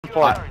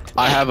M4.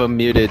 I have him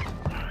muted.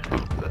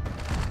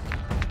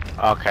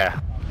 Okay.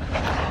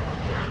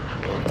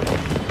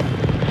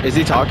 Is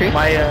he talking?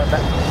 My no,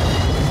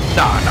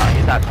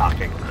 he's not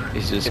talking.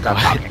 He's just He's not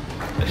quiet. talking.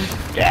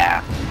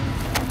 Yeah.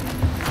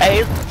 Hey,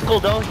 it's cool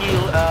though. He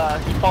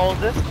follows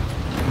this.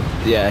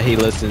 Yeah, he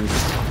listens.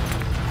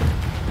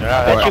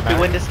 Yeah, Or- if we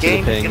win this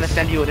game, he's gonna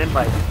send you an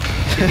invite.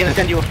 He's gonna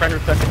send you a friend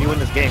request if you win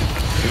this game.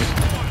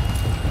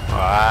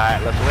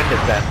 Alright, let's win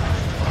this then.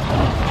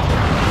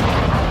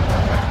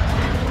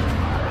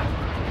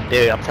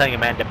 Dude, I'm telling you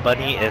man, the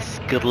bunny is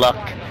good luck.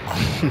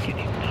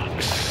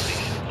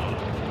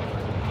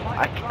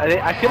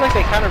 I feel like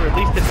they kind of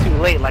released it too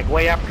late, like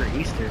way after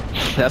Easter.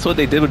 That's what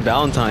they did with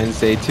Valentine's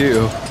Day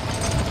too.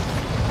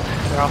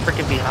 They're all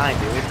freaking behind,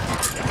 dude.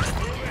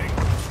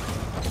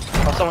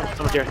 Oh,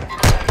 someone's here.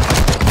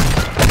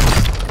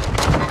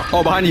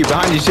 Oh, behind you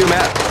too,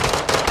 Matt.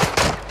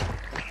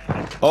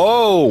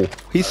 Oh,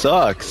 he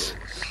sucks.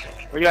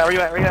 Where you at?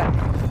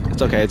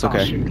 It's okay, it's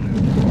okay. shoot.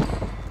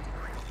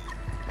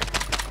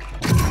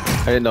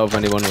 I didn't know if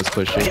anyone was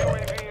pushing.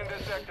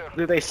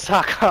 Dude, they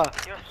suck, huh?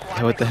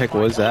 What the heck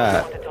was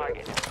that?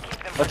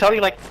 I'll tell you,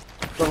 like,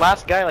 the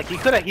last guy, like, he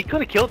could have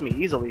killed me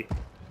easily.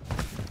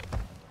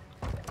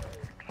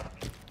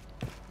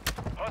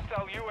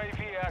 Hostile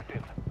UAV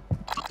active.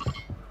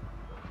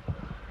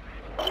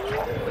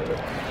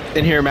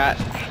 In here, Matt.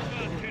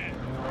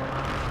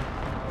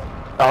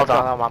 Oh, hold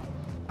on.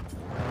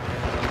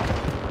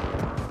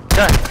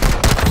 Done.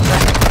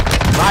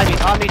 Behind me,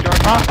 on me,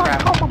 George. Oh,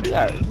 crap.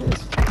 Yeah,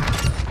 this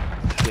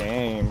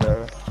game,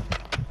 bro.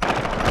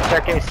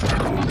 Staircase.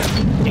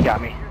 He got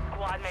me.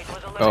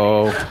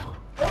 Oh,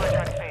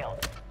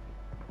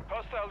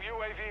 Hostile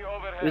UAV It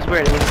overhead. was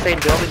weird. It was the same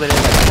building, but it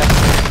was like...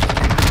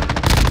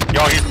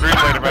 Yo, he's green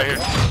lighted right here.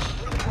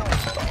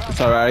 it's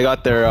alright. I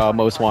got their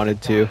most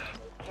wanted too.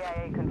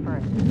 KIA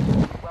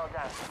confirmed. Well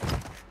done.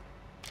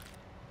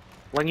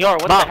 Lenyor,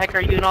 what the heck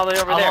are you doing all the way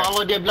over there?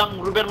 Halo, dia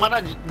bilang Ruben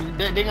mana?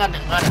 Dia nggak ada.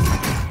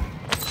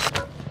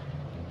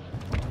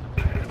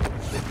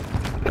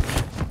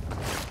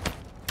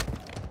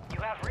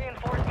 You have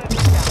reinforcements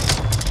down.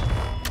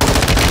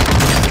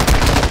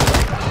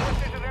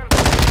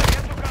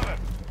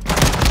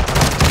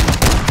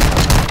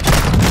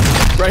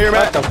 Right here,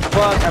 Matt. What the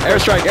fuck?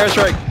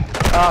 Airstrike.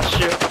 Oh,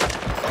 shoot.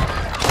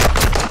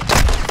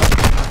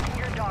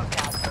 Your dog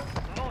tag.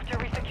 Move to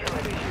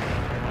resecure it.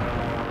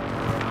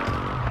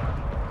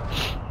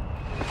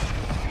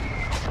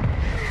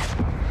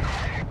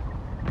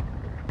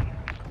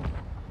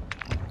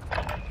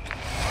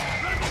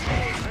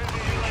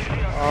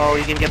 Oh,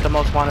 you can get the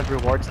most wanted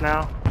rewards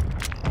now?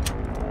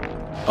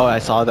 Oh, I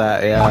saw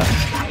that. Yeah.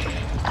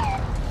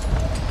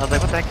 I was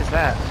like, what the heck is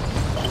that?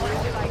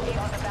 ID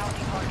on the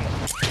bounty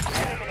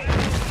target.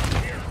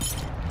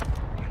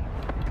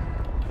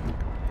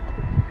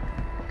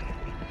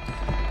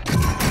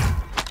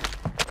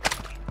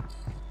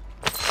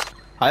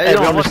 I Hey,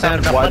 don't we almost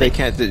understand have why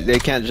enough they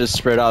can't just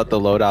spread out the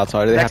loadouts.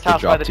 Why do they Next have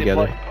house to by drop the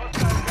together? deploy.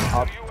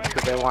 Oh,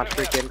 because they want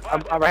freaking...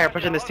 I'm right here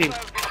pushing this team.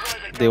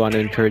 They want to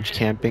encourage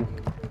camping.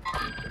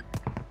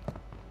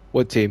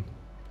 What team?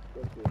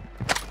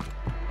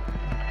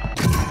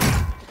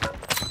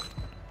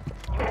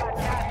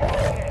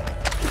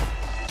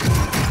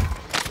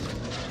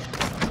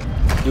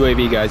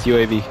 UAV guys,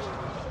 UAV.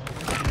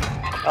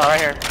 Oh, right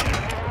here.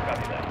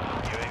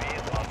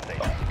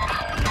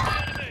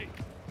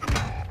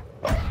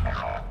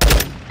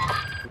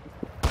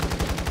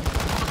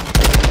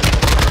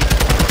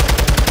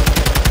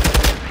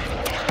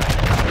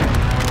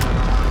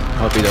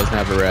 Hope he doesn't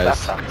have a That res.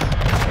 sucks.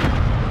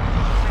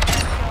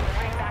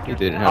 He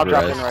didn't I'll have a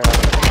drop res. in right away.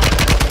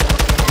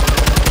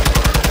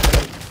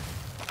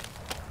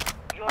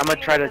 I'm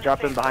gonna try to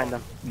drop in behind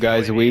them.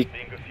 Guys weak.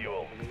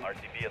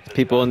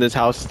 People in this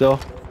house still.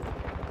 He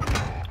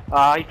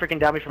freaking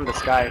downed me from the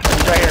sky.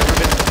 He's right here,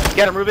 Ruben.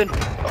 Get him, Ruben.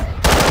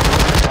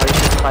 Oh,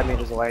 he's 5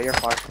 meters away. You're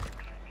far.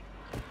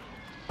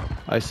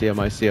 I see him.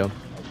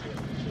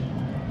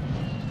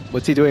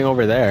 What's he doing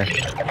over there?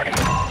 He's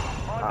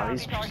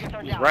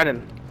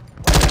running.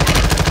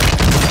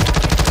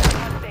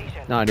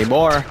 Not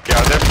anymore. Get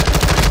out there.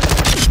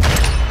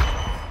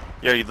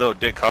 Yeah, you little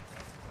dick. Huh?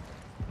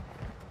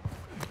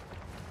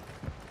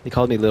 He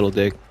called me Little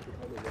Dick.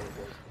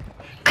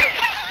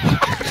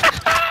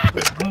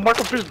 Mark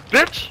up his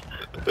bitch.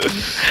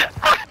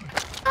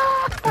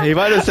 He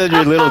might have said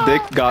your little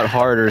dick got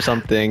hard or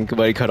something,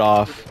 but he cut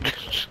off.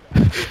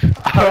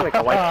 I'm like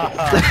a white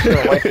kid.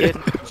 You're a white kid.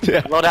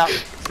 Yeah. Load out.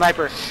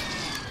 Sniper.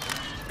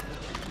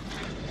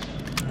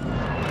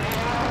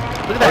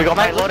 Look at that. we got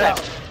my load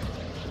out.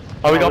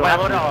 Oh, we got my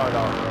my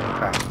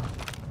loadout.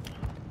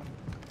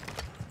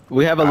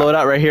 We have a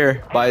loadout right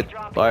here by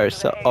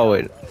ourselves. Oh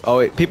wait,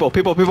 people.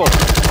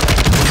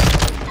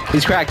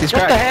 He's cracked. What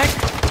the heck?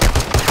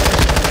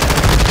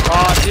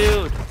 Oh,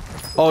 dude.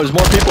 Oh, there's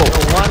more people.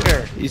 No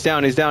wonder. He's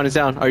down.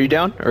 Are you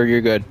down or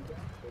you're good?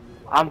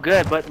 I'm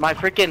good, but my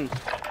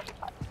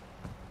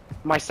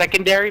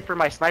secondary for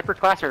my sniper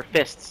class are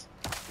fists.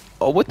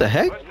 Oh, what the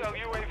heck? Hostile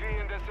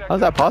UAV in this sector. How's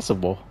that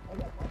possible?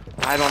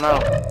 I don't know.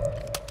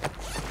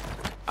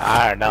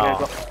 I don't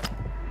know.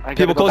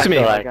 People close to me.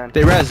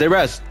 They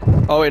res.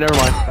 Oh wait, never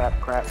mind.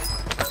 Crap.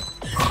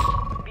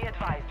 Be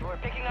advised, we're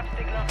picking up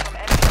signals from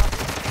enemy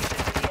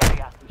operations in the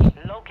area.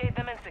 Locate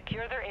them and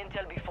secure their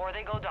intel before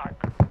they go dark.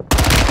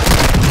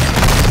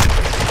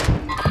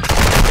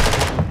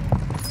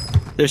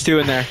 There's two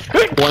in there.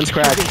 One's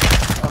cracked.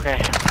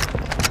 Okay.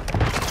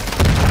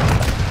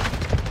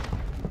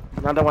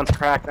 Another one's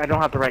cracked. I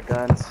don't have the right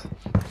guns.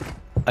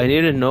 I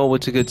need to know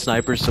what's a good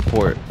sniper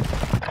support.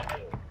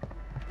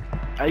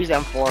 I use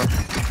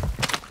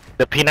M4.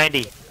 The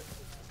P90.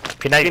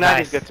 P90 P90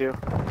 nice. is good too.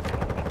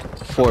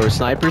 For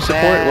sniper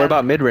support? What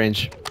about mid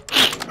range?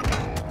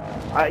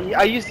 I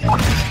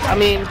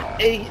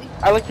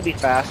like to be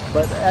fast,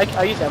 but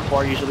I use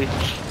M4 usually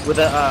with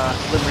a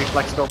slim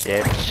reflex scope.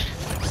 Yeah.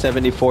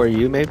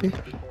 74U maybe?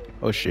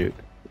 Oh shoot.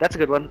 That's a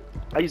good one.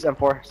 I use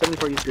M4.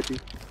 74U is good too.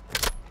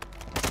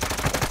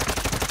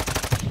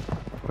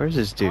 Where's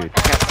this dude?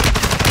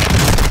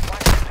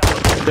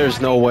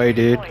 There's no way,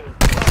 dude.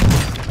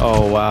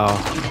 Oh wow.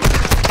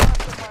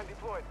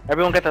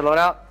 Everyone get their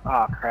loadout?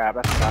 Oh crap,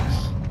 that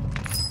sucks.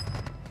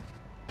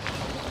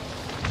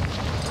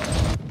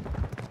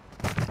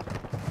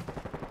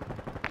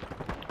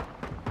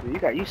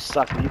 Dude, you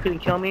suck. You couldn't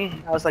kill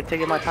me. I was like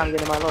taking my time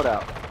getting my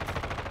loadout.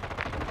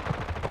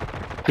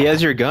 He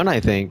has your gun, I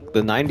think.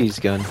 The 90s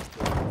gun.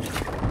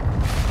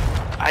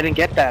 I didn't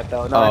get that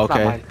though. No, Oh, that's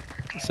okay. not mine.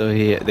 So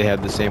they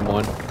have the same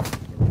one.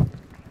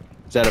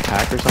 Is that a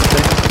pack or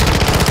something?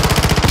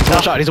 He's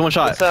one shot. He's one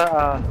shot. It's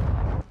a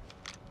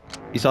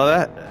You saw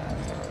that?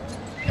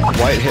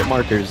 White hit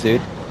markers,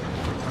 dude.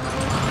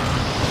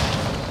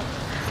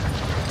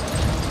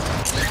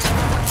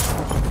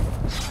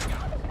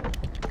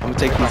 I'm gonna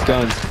take these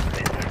guns.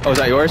 Oh, is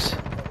that yours?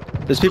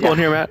 There's people in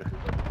here, Matt.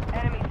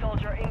 Enemy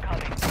soldier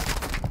incoming.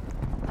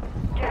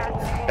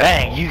 Gas.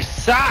 Dang, you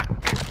suck!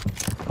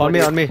 On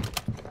me.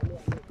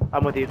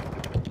 I'm with you.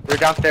 They're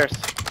downstairs.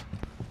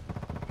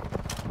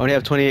 I only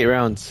have 28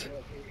 rounds.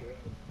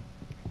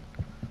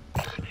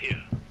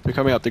 They're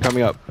coming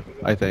up,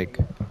 I think.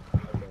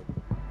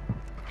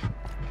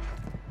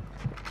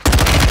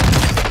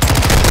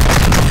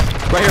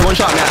 Right here, one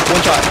shot, Matt,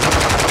 one shot.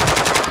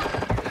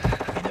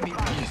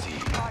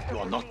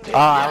 Oh,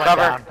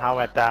 I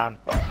went down.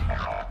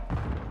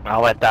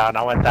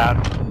 I went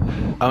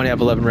down. I only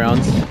have 11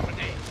 rounds.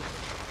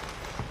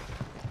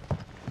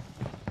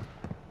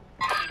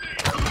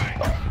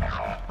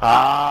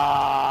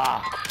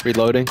 Ah!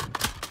 Reloading.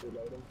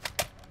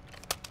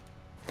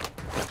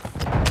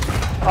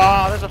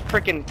 Oh, there's a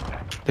freaking.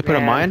 They put a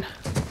mine?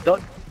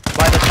 Don't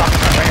buy the top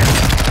right here.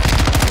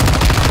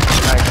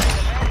 Nice.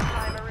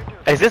 Timer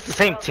reduced. Is this the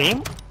same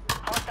team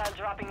Hostiles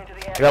dropping into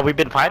the area. that we've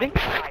been fighting?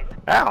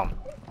 Ow.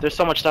 There's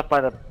so much stuff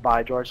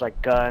by George, like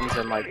guns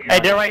and like. Hey,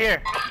 they're right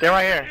here.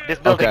 This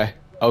building.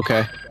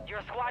 Okay.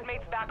 Your squad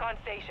mates back on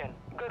station.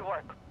 Good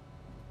work.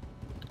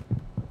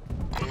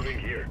 Moving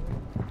here.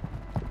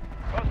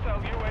 Hostile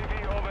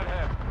UAV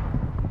overhead.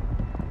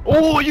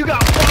 Oh, you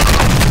got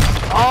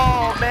bonked!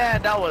 Oh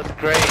man, that was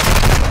great.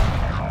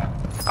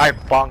 I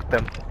bonked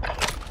them.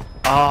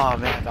 Oh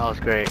man, that was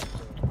great.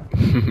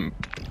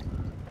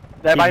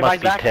 That He buy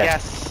must be back? pissed.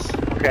 Yes.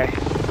 Okay.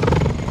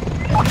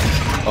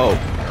 Oh,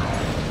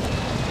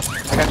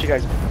 I got you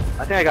guys.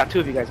 I think I got two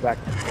of you guys back.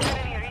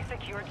 Enemy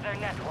resecured their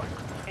network.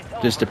 It's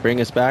over. just to bring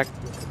us back?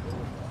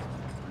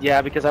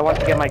 Yeah, because I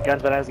wanted to get my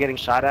guns, but I was getting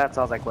shot at,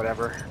 so I was like,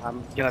 whatever.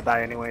 I'm gonna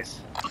die anyways.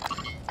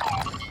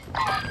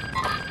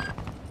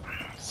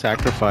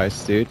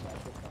 Sacrifice, dude.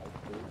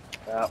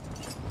 Yeah.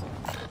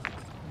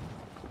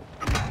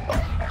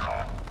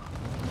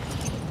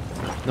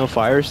 No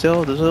fire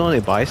still? Those are only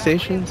buy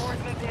stations?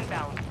 Reinforcements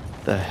inbound.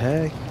 The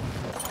heck?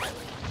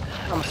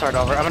 I'm gonna start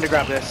over. I'm gonna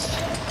grab this.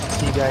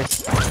 See you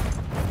guys.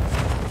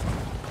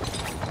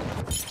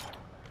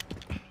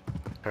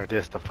 Or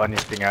this the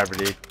funniest thing I ever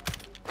did.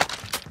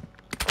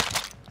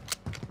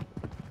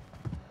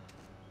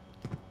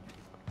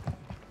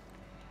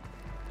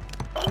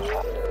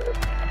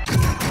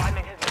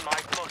 Squadmate has been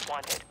marked most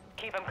wanted.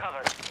 Keep him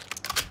covered.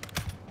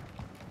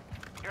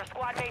 Your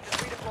squad mate is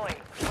redeploying.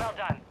 Well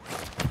done.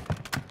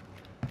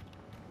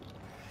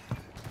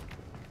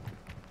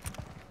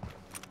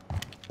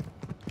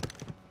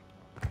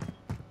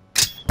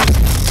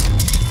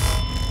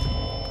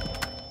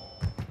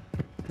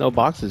 No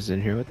boxes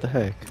in here, what the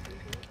heck?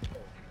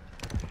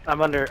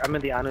 I'm in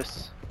the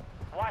anus.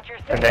 Watch your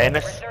And step. the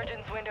anus?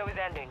 Resurgence window is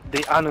ending.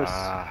 The anus.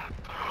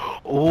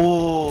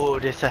 Oh,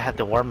 this I had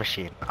the war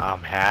machine.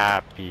 I'm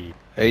happy.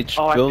 H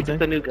Oh, I picked building? up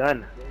the new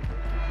gun.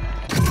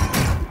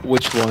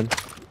 Which one?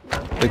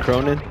 The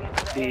Cronin?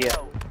 The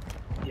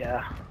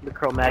yeah, the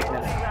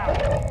Cro-Magnon.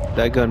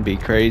 That gun be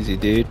crazy,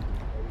 dude.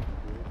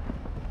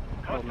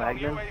 Hostile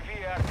Magnum?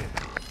 UAV active.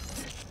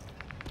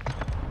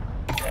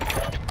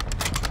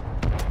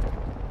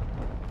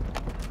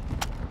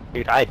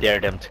 Dude, I dare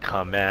them to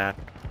come, man.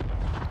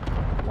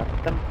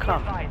 Let them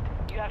come. Advised,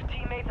 you have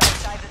teammates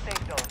outside the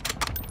safe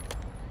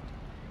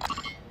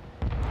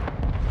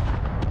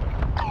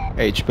zone.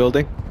 H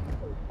building?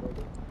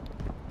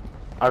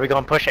 Are we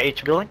gonna push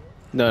H building?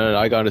 No,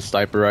 I got a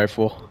sniper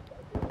rifle.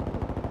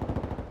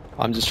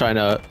 I'm just trying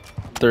to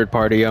third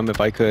party him if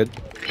I could.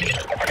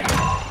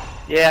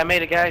 Yeah, I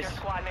made it, guys. Your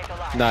squad mate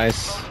alive.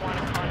 Nice. Most wanted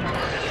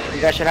contract.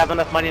 You guys should have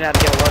enough money now to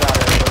get a loadout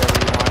or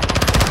whatever you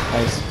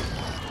want. Nice.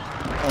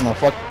 I don't know,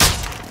 fuck.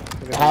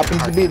 It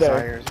happens to be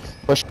there.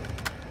 Push.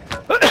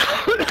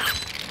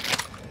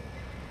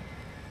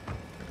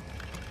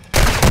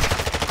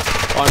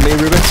 On me,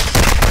 Ruben.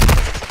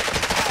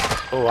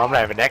 Oh, I'm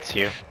not even next to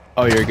you.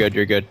 Oh, you're good.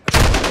 You're good.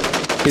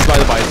 He's by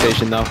the buy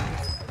station though.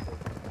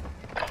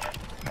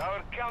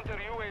 Our counter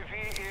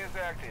UAV is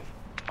active.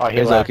 Oh, he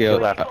It's left. okay. He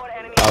left.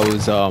 I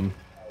was I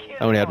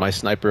only had my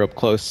sniper up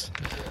close.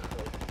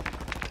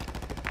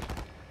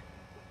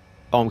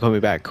 Oh, I'm coming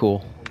back.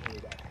 Cool.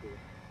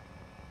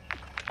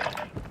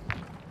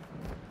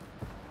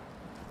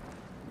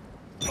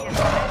 No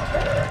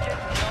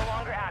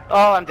longer active.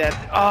 Oh, I'm dead.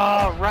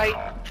 Oh,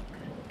 right.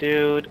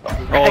 Dude.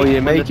 Oh, you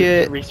when make the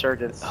it?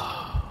 Resurgence.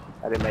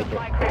 I didn't make it.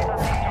 Supply crates on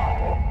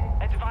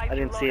stock. Advise I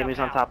didn't you see him. load He was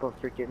on up top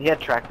of freaking. He had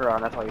tracker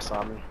on. That's why he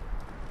saw me.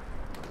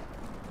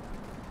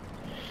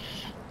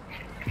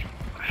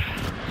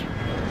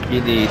 You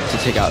need to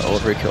take out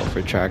overkill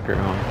for tracker,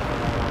 huh?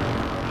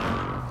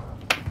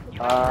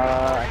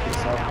 I think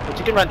so. But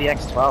you can run the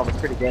X12. It's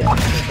pretty good.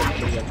 It's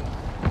pretty good.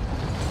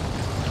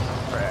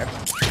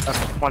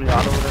 That's 20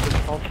 auto, whatever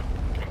it's called.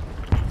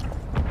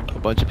 A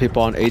bunch of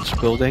people on H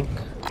building.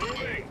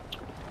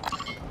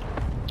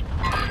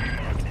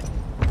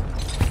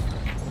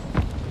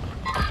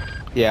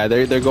 Yeah,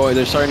 they're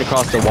starting to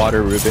cross the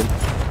water, Ruben.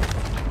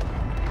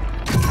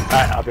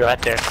 Alright, I'll be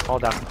right there.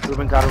 Hold on.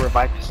 Ruben got a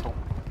revive pistol.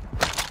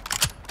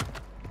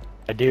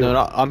 I do.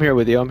 No, I'm here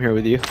with you. I'm here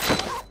with you.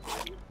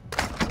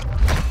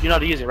 You know how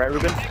to use it, right,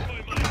 Ruben?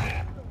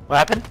 What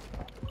happened?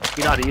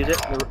 You know how to use it,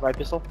 the revive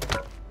pistol?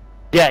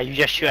 Yeah, you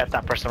just shoot at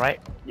that person, right?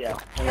 Yeah.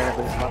 And then it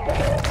brings him up.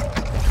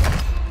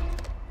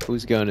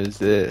 Whose gun is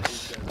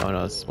this? Oh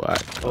no, it's swag.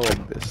 I'll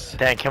take this.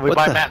 Dang, can we What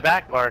buy the- Matt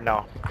back or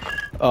no?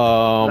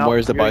 No,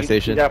 Where's the buy you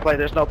station? gotta play.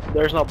 There's no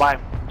buy.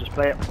 Just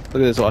play it. Look at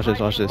this. Watch this.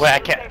 Watch this. Wait, I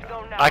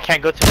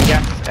can't go to the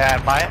gas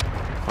and buy it?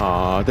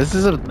 Aw, this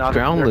is a No,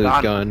 ground they're loot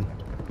gone. gun.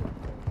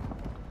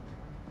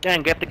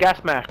 Dan, get the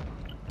gas mask.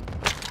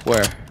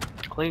 Where?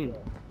 Clean.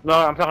 No,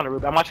 I'm talking to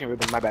Ruben. I'm watching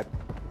Ruben. My bad.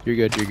 You're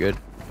good. You're good.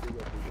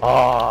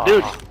 Oh.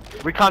 Dude,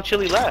 Recon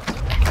Chili left.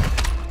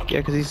 Yeah,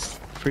 because he's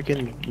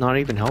freaking not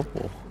even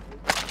helpful.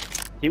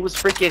 He was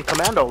freaking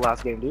commando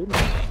last game, dude.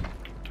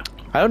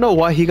 I don't know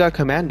why he got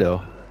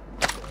commando.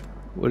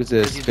 What is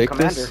this? He's the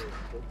Victus?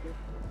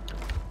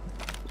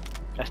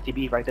 commander.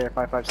 STB right there,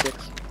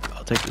 556.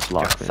 I'll take this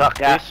lock. man. Suck,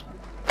 Yeah. dude.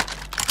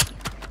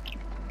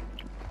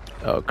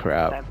 Oh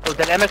crap.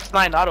 That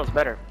MX9 auto's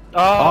better.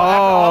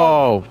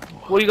 Oh,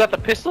 Well, you got the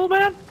pistol,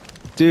 man?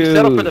 dude. You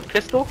set up for the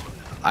pistol?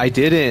 I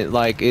didn't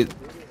like it.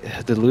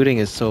 The looting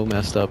is so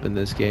messed up in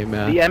this game,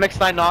 man. The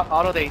MX9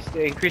 auto, they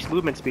increase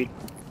movement speed.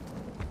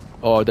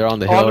 Oh, they're on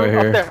the Oh, hill they're right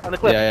up here. there, on the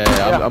cliff. Yeah.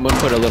 Yeah. I'm gonna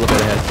put a little bit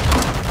ahead.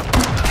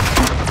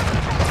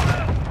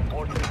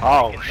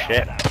 Oh,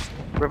 shit.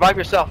 Revive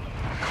yourself.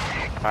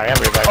 I am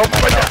reviving Oh,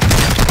 right myself.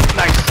 there.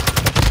 Nice.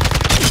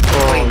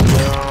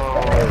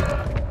 Oh,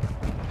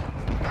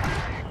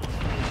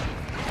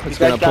 It's These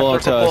gonna guys got pull up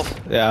to circle us.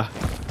 Yeah.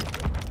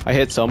 I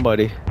hit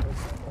somebody.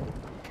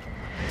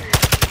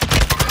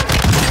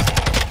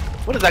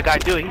 What is that guy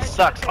doing? He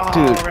sucks. Oh,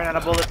 Dude. I ran out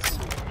of bullets.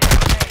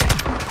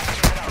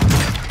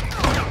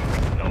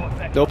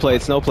 No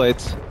plates. No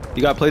plates.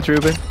 You got plates,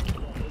 Ruben?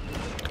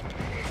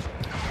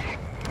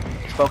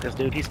 He's focused,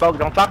 dude. He's focused.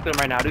 Don't talk to him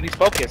right now, dude. He's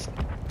focused.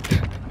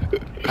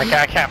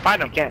 I can't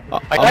find him. You can't.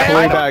 I'm got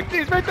pulling him. back.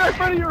 He's right there in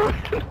front of you.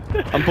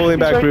 I'm pulling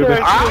back, right Ruben.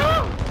 there.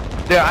 Ah!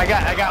 Dude, I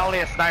got only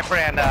a sniper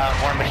and a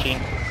war machine.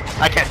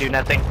 I can't do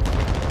nothing.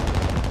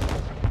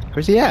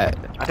 Where's he at?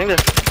 I think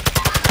there's.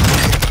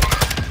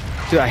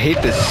 Dude, I hate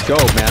this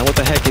scope, man. What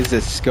the heck is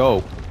this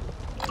scope?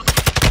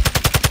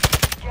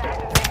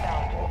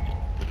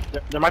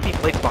 There might be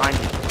plates behind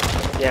you.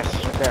 Yes,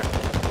 right there.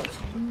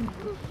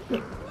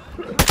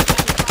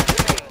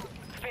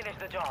 Finish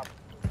the job.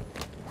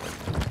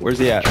 Where's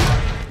he at?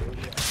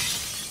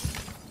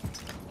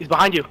 He's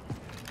behind you.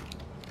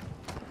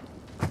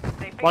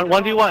 They beat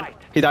 1v1.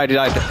 He died.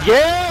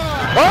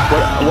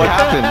 Yeah! What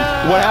happened?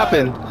 What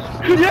happened?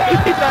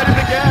 Yeah! He died in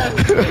the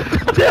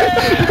gas!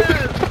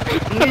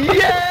 Yes!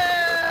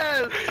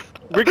 Yes!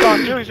 Recon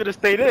 2 should have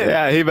stayed in.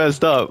 Yeah, he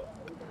messed up.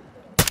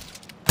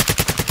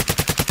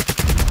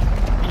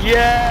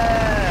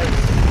 Yes!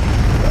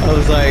 I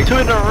was like, 2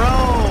 in a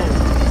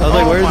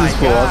row! where's this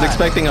fool? I was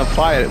expecting a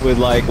fight with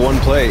like one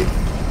plate.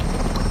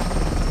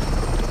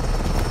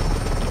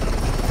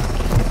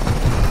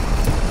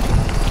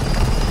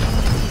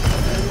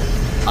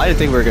 I didn't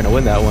think we were gonna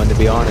win that one, to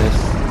be honest.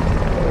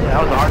 Yeah,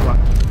 that was a hard one.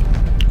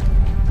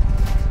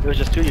 It was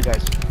just 2 of you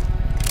guys.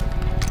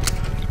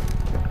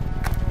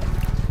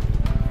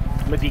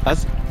 Maybe.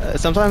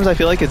 Sometimes I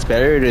feel like it's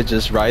better to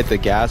just ride the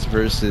gas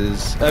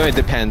versus. I mean, it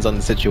depends on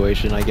the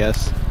situation, I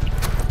guess.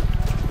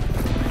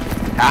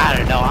 I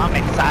don't know. I'm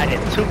excited.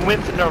 2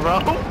 wins in a row.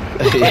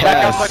 Back up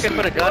Yes. so I can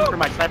put a gun for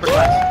my sniper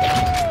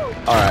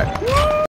class. Alright.